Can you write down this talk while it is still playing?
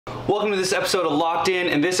Welcome to this episode of Locked In.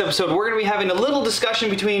 In this episode, we're going to be having a little discussion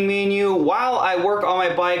between me and you while I work on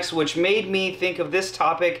my bikes, which made me think of this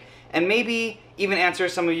topic and maybe even answer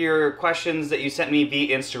some of your questions that you sent me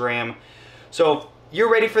via Instagram. So if you're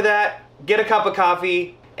ready for that, get a cup of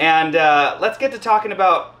coffee, and let's get to talking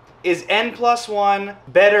about, is N+1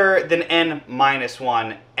 better than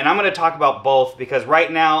N-1? And I'm going to talk about both because right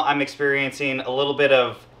now I'm experiencing a little bit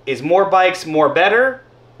of, is more bikes more better?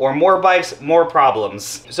 Or more bikes, more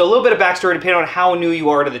problems. So a little bit of backstory depending on how new you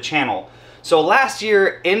are to the channel. So last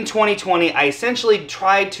year in 2020, I essentially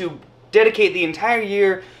tried to dedicate the entire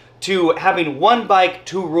year to having one bike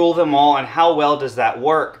to rule them all, and how well does that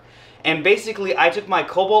work? And basically I took my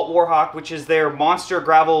Cobalt Warhawk, which is their monster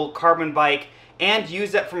gravel carbon bike, and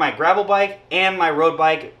used that for my gravel bike and my road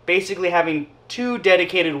bike, basically having two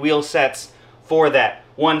dedicated wheel sets for that.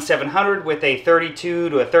 One 700 with a 32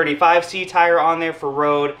 to a 35C tire on there for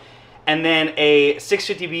road, and then a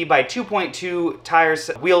 650B by 2.2 tires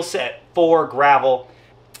wheel set for gravel.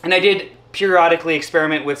 And I did periodically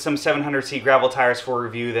experiment with some 700C gravel tires for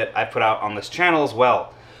review that I put out on this channel as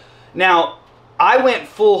well. Now, I went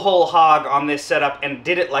full whole hog on this setup and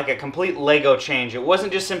did it like a complete Lego change. It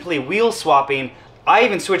wasn't just simply wheel swapping. I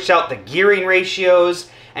even switched out the gearing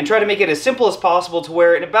ratios and tried to make it as simple as possible to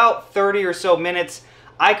where in about 30 or so minutes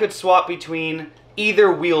I could swap between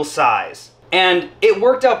either wheel size. And it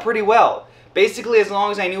worked out pretty well. Basically, as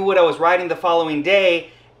long as I knew what I was riding the following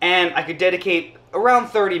day and I could dedicate around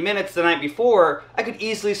 30 minutes the night before, I could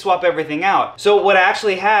easily swap everything out. So what I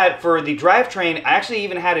actually had for the drivetrain, I actually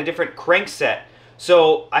even had a different crank set.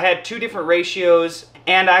 So I had two different ratios,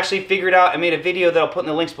 and I actually figured out, I made a video that I'll put in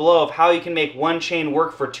the links below of how you can make one chain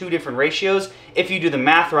work for two different ratios if you do the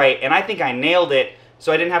math right, and I think I nailed it.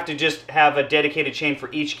 So I didn't have to just have a dedicated chain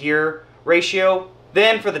for each gear ratio.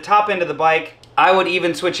 Then for the top end of the bike, I would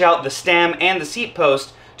even switch out the stem and the seat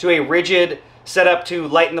post to a rigid setup to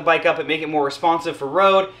lighten the bike up and make it more responsive for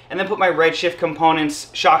road, and then put my Redshift components,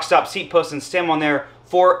 shock stop, seat post, and stem on there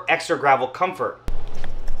for extra gravel comfort.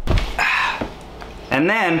 And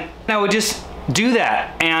then I would just do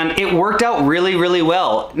that, and it worked out really, really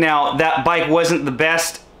well. Now, that bike wasn't the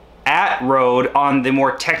best at road on the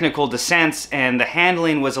more technical descents, and the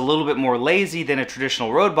handling was a little bit more lazy than a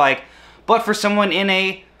traditional road bike, but for someone in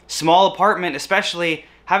a small apartment especially,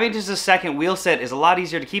 having just a second wheel set is a lot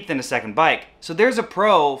easier to keep than a second bike. So there's a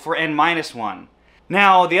pro for N-1.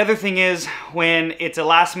 Now the other thing is, when it's a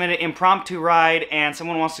last minute impromptu ride and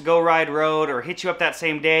someone wants to go ride road or hit you up that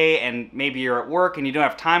same day, and maybe you're at work and you don't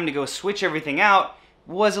have time to go switch everything out,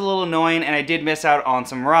 was a little annoying, and I did miss out on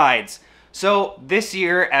some rides. So this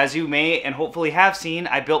year, as you may and hopefully have seen,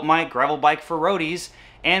 I built my gravel bike for roadies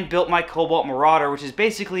and built my Cobalt Marauder, which is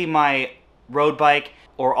basically my road bike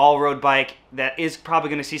or all-road bike that is probably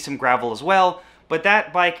going to see some gravel as well. But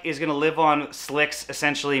that bike is going to live on slicks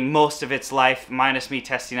essentially most of its life, minus me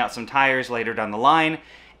testing out some tires later down the line.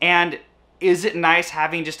 And is it nice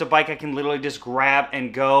having just a bike I can literally just grab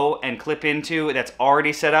and go and clip into that's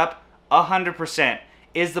already set up? 100%.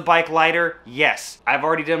 Is the bike lighter? Yes. I've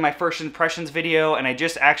already done my first impressions video, and I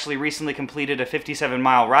just actually recently completed a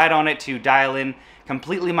 57-mile ride on it to dial in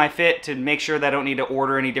completely my fit to make sure that I don't need to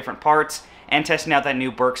order any different parts, and testing out that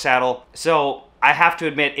new Burke saddle. So I have to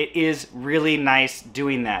admit, it is really nice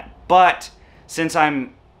doing that. But since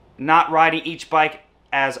I'm not riding each bike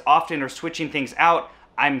as often or switching things out,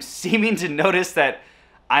 I'm seeming to notice that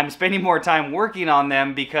I'm spending more time working on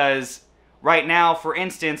them, because right now, for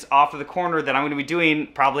instance, off of the corner that I'm going to be doing,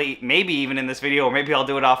 probably, maybe even in this video, or maybe I'll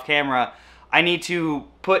do it off camera, I need to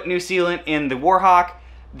put new sealant in the Warhawk.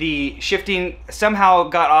 The shifting somehow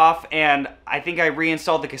got off, and I think I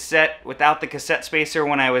reinstalled the cassette without the cassette spacer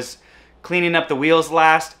when I was cleaning up the wheels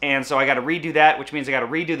last, and so I got to redo that, which means I got to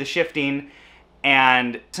redo the shifting.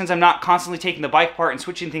 And since I'm not constantly taking the bike apart and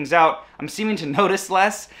switching things out, I'm seeming to notice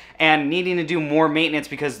less and needing to do more maintenance,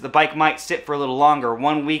 because the bike might sit for a little longer.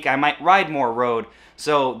 1 week I might ride more road,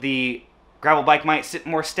 so the gravel bike might sit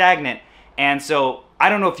more stagnant. And so I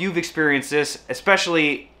don't know if you've experienced this,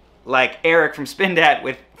 especially like Eric from Spindat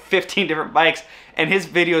with 15 different bikes, and his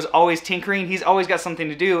video is always tinkering. He's always got something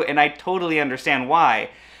to do, and I totally understand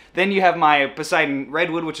why. Then you have my Poseidon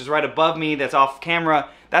Redwood, which is right above me, that's off camera.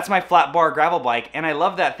 That's my flat bar gravel bike, and I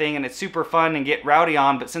love that thing, and it's super fun and get rowdy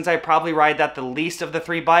on, but since I probably ride that the least of the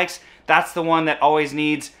three bikes, that's the one that always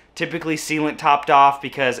needs typically sealant topped off,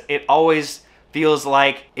 because it always feels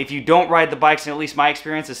like if you don't ride the bikes, and at least my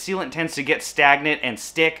experience, the sealant tends to get stagnant and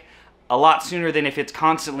stick a lot sooner than if it's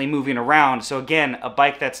constantly moving around. So again, a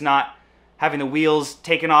bike that's not having the wheels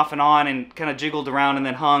taken off and on and kind of jiggled around and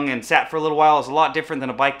then hung and sat for a little while is a lot different than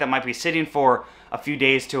a bike that might be sitting for a few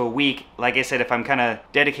days to a week. Like I said, if I'm kind of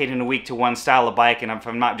dedicating a week to one style of bike and if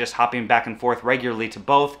I'm not just hopping back and forth regularly to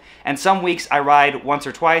both. And some weeks I ride once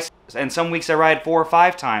or twice, and some weeks I ride 4 or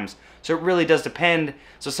 5 times. So it really does depend.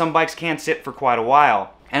 So some bikes can sit for quite a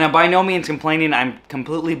while. And I'm by no means complaining. I'm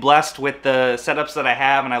completely blessed with the setups that I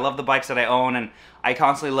have, and I love the bikes that I own, and I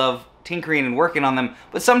constantly love tinkering and working on them.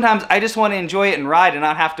 But sometimes I just want to enjoy it and ride and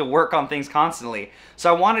not have to work on things constantly. So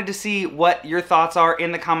I wanted to see what your thoughts are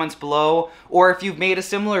in the comments below, or if you've made a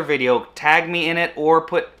similar video, tag me in it or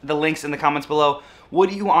put the links in the comments below. What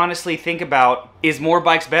do you honestly think about, is more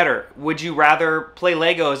bikes better? Would you rather play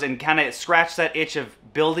Legos and kind of scratch that itch of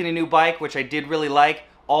building a new bike, which I did really like,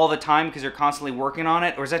 all the time because you're constantly working on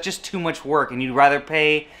it? Or is that just too much work and you'd rather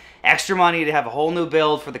pay extra money to have a whole new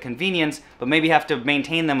build for the convenience, but maybe have to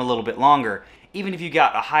maintain them a little bit longer? Even if you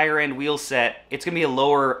got a higher end wheel set, it's gonna be a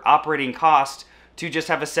lower operating cost to just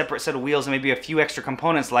have a separate set of wheels and maybe a few extra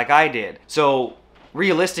components like I did. So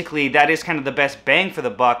realistically, that is kind of the best bang for the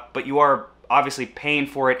buck, but you are obviously paying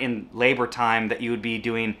for it in labor time that you would be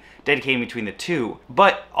doing dedicating between the two.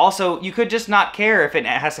 But also, you could just not care if it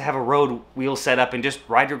has to have a road wheel set up and just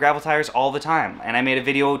ride your gravel tires all the time. And I made a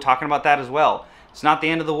video talking about that as well. It's not the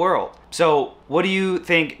end of the world. So what do you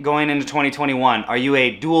think going into 2021? Are you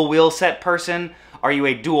a dual wheel set person? Are you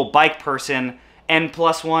a dual bike person?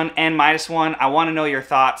 N+1, N-1? I want to know your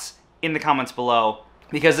thoughts in the comments below,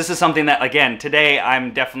 because this is something that, again, today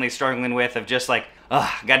I'm definitely struggling with, of just like,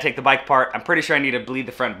 gotta take the bike apart. I'm pretty sure I need to bleed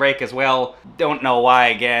the front brake as well. Don't know why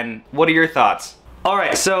again. What are your thoughts? All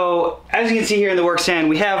right, so as you can see here in the work stand,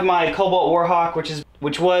 we have my Cobalt Warhawk,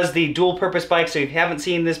 which was the dual purpose bike. So if you haven't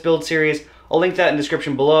seen this build series, I'll link that in the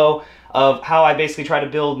description below, of how I basically try to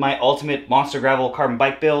build my ultimate monster gravel carbon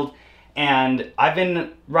bike build. And I've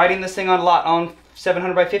been riding this thing a lot on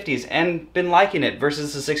 700 by 50s and been liking it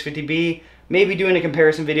versus the 650B. Maybe doing a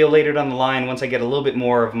comparison video later down the line once I get a little bit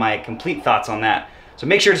more of my complete thoughts on that. So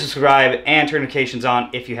make sure to subscribe and turn notifications on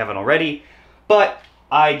if you haven't already. But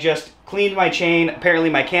I just cleaned my chain. Apparently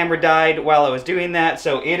my camera died while I was doing that,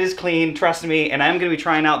 so it is clean, trust me. And I'm gonna be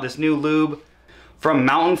trying out this new lube from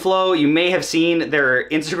Mountain Flow. You may have seen their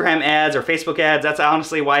Instagram ads or Facebook ads. That's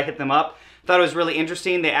honestly why I hit them up. Thought it was really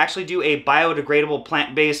interesting. They actually do a biodegradable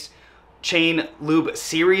plant-based chain lube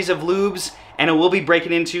series of lubes, and I will be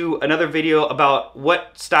breaking into another video about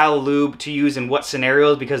what style of lube to use in what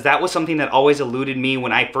scenarios, because that was something that always eluded me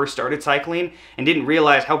when I first started cycling and didn't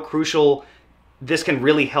realize how crucial this can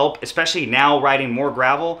really help, especially now riding more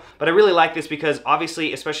gravel. But I really like this because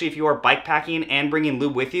obviously, especially if you are bike packing and bringing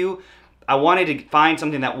lube with you, I wanted to find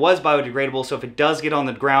something that was biodegradable, so if it does get on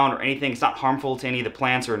the ground or anything, it's not harmful to any of the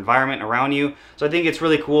plants or environment around you. So I think it's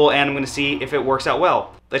really cool, and I'm gonna see if it works out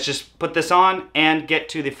well. Let's just put this on and get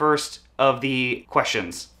to the first of the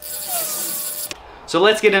questions. So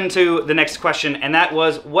let's get into the next question, and that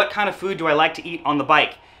was, what kind of food do I like to eat on the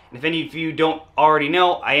bike? And if any of you don't already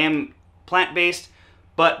know, I am plant-based,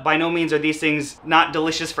 but by no means are these things not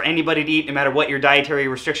delicious for anybody to eat, no matter what your dietary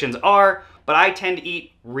restrictions are. But I tend to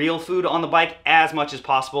eat real food on the bike as much as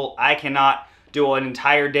possible. I cannot do an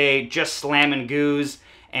entire day just slamming goos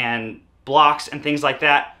and blocks and things like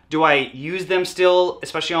that. Do I use them still,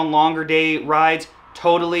 especially on longer day rides?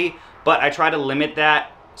 Totally, but I try to limit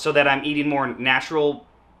that so that I'm eating more natural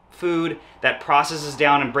food that processes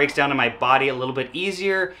down and breaks down in my body a little bit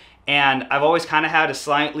easier. And I've always kind of had a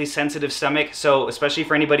slightly sensitive stomach, so especially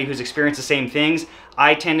for anybody who's experienced the same things,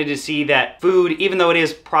 I tended to see that food, even though it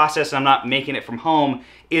is processed and I'm not making it from home,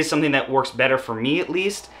 is something that works better for me at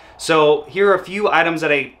least. So here are a few items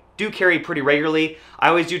that I do carry pretty regularly. I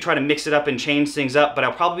always do try to mix it up and change things up, but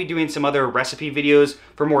I'll probably be doing some other recipe videos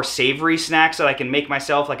for more savory snacks that I can make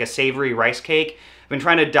myself, like a savory rice cake. I've been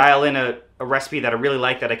trying to dial in a recipe that I really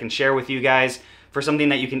like that I can share with you guys, for something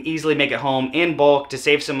that you can easily make at home in bulk to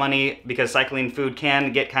save some money, because cycling food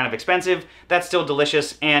can get kind of expensive. That's still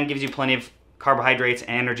delicious and gives you plenty of carbohydrates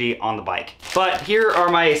and energy on the bike. But here are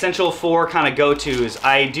my essential 4 kind of go-tos.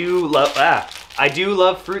 I do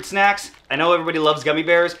love fruit snacks. I know everybody loves gummy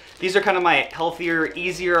bears. These are kind of my healthier,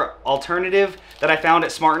 easier alternative that I found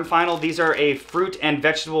at Smart & Final. These are a fruit and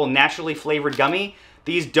vegetable naturally flavored gummy.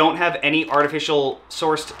 These don't have any artificial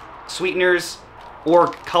sourced sweeteners or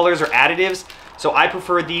colors or additives. So I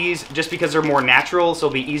prefer these just because they're more natural, so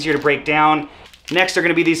it'll be easier to break down. Next are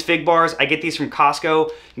gonna be these fig bars. I get these from Costco.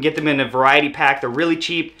 You can get them in a variety pack. They're really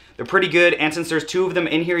cheap. They're pretty good, and since there's 2 of them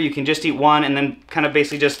in here, you can just eat one and then kind of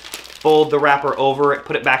basically just fold the wrapper over it,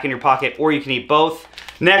 put it back in your pocket, or you can eat both.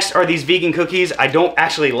 Next are these vegan cookies. I don't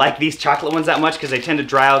actually like these chocolate ones that much because they tend to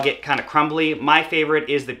dry out, get kind of crumbly. My favorite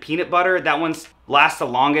is the peanut butter. That one lasts the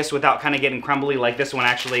longest without kind of getting crumbly like this one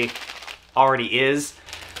actually already is.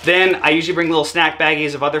 Then I usually bring little snack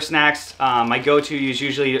baggies of other snacks. My go-to is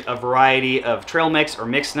usually a variety of trail mix or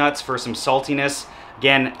mixed nuts for some saltiness.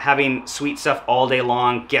 Again, having sweet stuff all day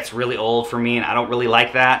long gets really old for me, and I don't really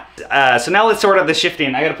like that. So now let's sort out the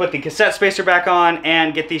shifting. I gotta put the cassette spacer back on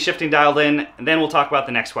and get the shifting dialed in, and then we'll talk about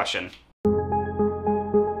the next question.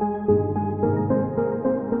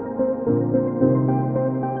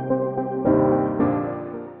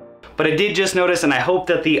 But I did just notice, and I hope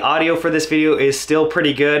that the audio for this video is still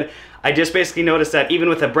pretty good. I just basically noticed that even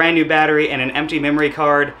with a brand new battery and an empty memory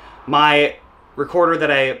card, my recorder that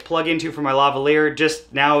I plug into for my lavalier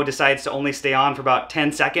just now decides to only stay on for about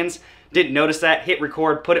 10 seconds. Didn't notice that, hit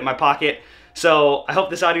record, put it in my pocket. So I hope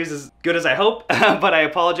this audio is as good as I hope, but I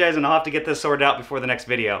apologize, and I'll have to get this sorted out before the next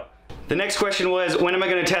video. The next question was, when am I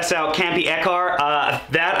gonna test out Campy Ekar?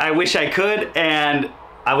 That I wish I could, and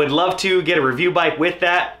I would love to get a review bike with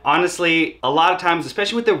that. Honestly, a lot of times,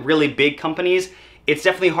 especially with the really big companies, it's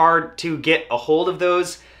definitely hard to get a hold of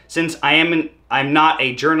those since I'm not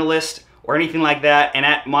a journalist or anything like that, and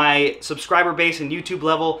at my subscriber base and YouTube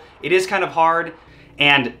level, it is kind of hard,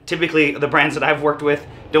 and typically the brands that I've worked with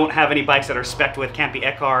don't have any bikes that are spec'd with Campy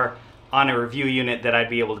Ekar on a review unit that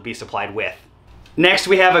I'd be able to be supplied with. Next,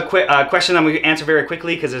 we have a question I'm going to answer very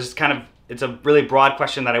quickly because it's a really broad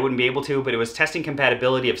question that I wouldn't be able to, but it was testing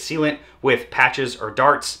compatibility of sealant with patches or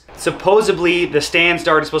darts. Supposedly, the Stans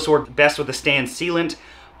dart is supposed to work best with the Stans sealant,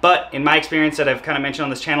 but in my experience that I've kind of mentioned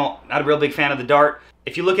on this channel, not a real big fan of the dart.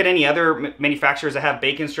 If you look at any other manufacturers that have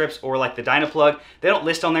bacon strips or like the Dynaplug, they don't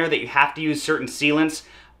list on there that you have to use certain sealants.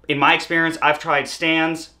 In my experience, I've tried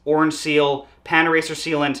Stans, Orange Seal, Pan-Eraser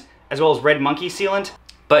sealant, as well as Red Monkey sealant.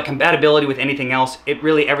 But compatibility with anything else,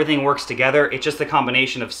 everything works together. It's just the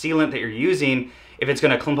combination of sealant that you're using, if it's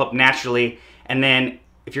gonna clump up naturally, and then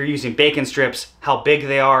if you're using bacon strips, how big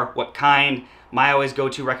they are, what kind. My always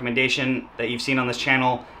go-to recommendation that you've seen on this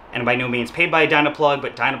channel, and by no means paid by Dynaplug,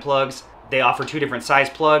 but Dynaplugs, they offer 2 different size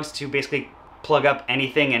plugs to basically plug up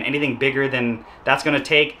anything, and anything bigger than that's gonna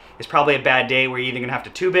take is probably a bad day where you're either gonna have to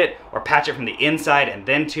tube it or patch it from the inside and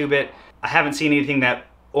then tube it. I haven't seen anything that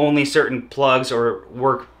only certain plugs or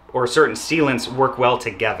certain sealants work well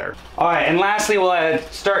together. All right, and lastly, we'll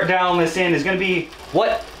start down this in is going to be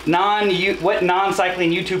what non-cycling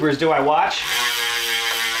YouTubers do I watch?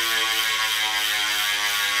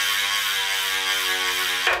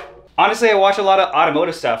 Honestly, I watch a lot of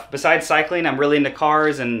automotive stuff. Besides cycling, I'm really into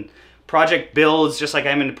cars and project builds, just like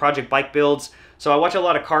I'm into project bike builds. So I watch a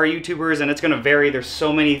lot of car YouTubers, and it's gonna vary. There's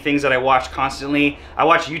so many things that I watch constantly. I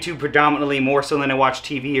watch YouTube predominantly more so than I watch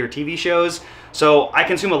TV or TV shows. So I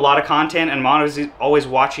consume a lot of content, and I'm always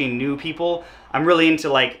watching new people. I'm really into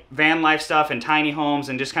like van life stuff and tiny homes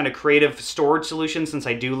and just kind of creative storage solutions since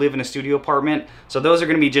I do live in a studio apartment. So those are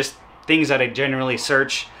gonna be just things that I generally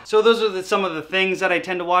search. So those are some of the things that I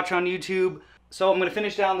tend to watch on YouTube. So I'm gonna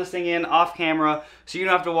finish down this thing in off camera so you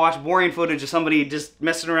don't have to watch boring footage of somebody just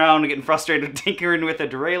messing around and getting frustrated tinkering with a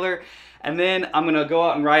derailleur. And then I'm gonna go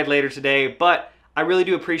out and ride later today. But I really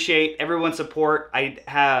do appreciate everyone's support.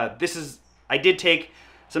 I did take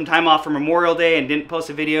some time off for Memorial Day and didn't post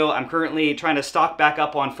a video. I'm currently trying to stock back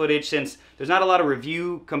up on footage since there's not a lot of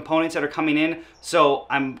review components that are coming in. So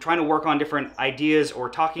I'm trying to work on different ideas or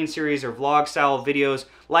talking series or vlog style videos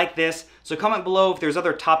like this. So comment below if there's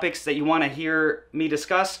other topics that you want to hear me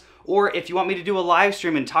discuss, or if you want me to do a live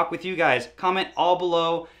stream and talk with you guys. Comment all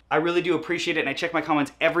below. I really do appreciate it, and I check my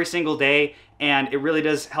comments every single day, and it really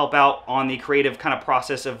does help out on the creative kind of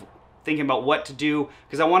process of thinking about what to do,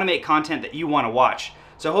 because I want to make content that you want to watch.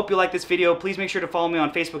 So I hope you like this video. Please make sure to follow me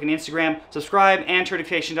on Facebook and Instagram, subscribe and turn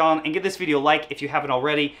notifications on, and give this video a like if you haven't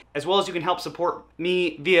already. As well as you can help support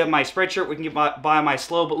me via my Spreadshirt. We can buy my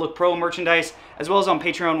Slow But Look Pro merchandise, as well as on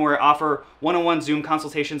Pateron, where I offer one-on-one Zoom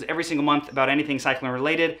consultations every single month about anything cycling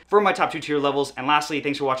related for my top 2 tier levels. And lastly,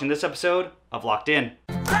 thanks for watching this episode of Locked In.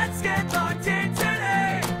 Let's get locked into